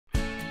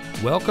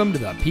Welcome to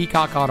the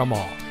Peacock Auto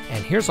Mall,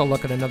 and here's a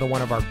look at another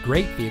one of our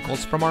great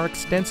vehicles from our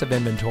extensive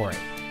inventory,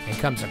 and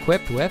comes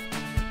equipped with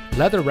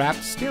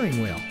leather-wrapped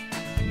steering wheel,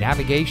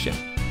 navigation,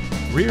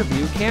 rear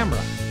view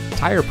camera,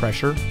 tire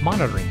pressure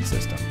monitoring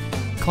system,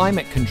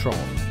 climate control,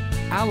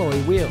 alloy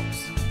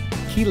wheels,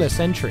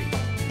 keyless entry,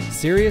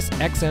 Sirius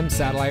XM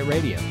satellite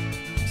radio,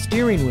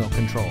 steering wheel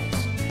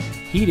controls,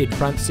 heated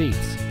front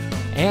seats,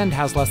 and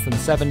has less than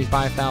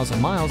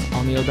 75,000 miles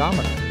on the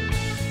odometer.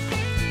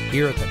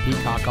 Here at the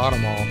Peacock Auto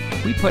Mall,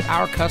 we put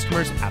our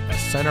customers at the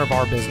center of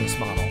our business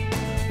model.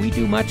 We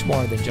do much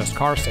more than just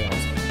car sales.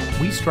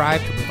 We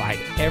strive to provide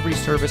every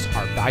service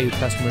our valued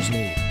customers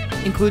need,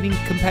 including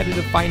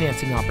competitive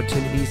financing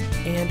opportunities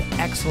and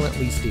excellent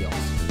lease deals.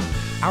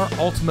 Our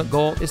ultimate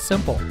goal is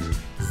simple: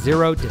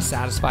 zero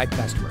dissatisfied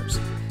customers.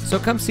 So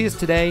come see us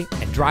today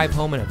and drive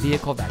home in a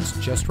vehicle that's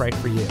just right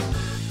for you.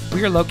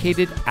 We are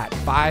located at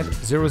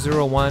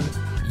 5001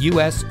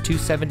 US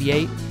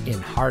 278 in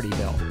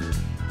Hardeeville.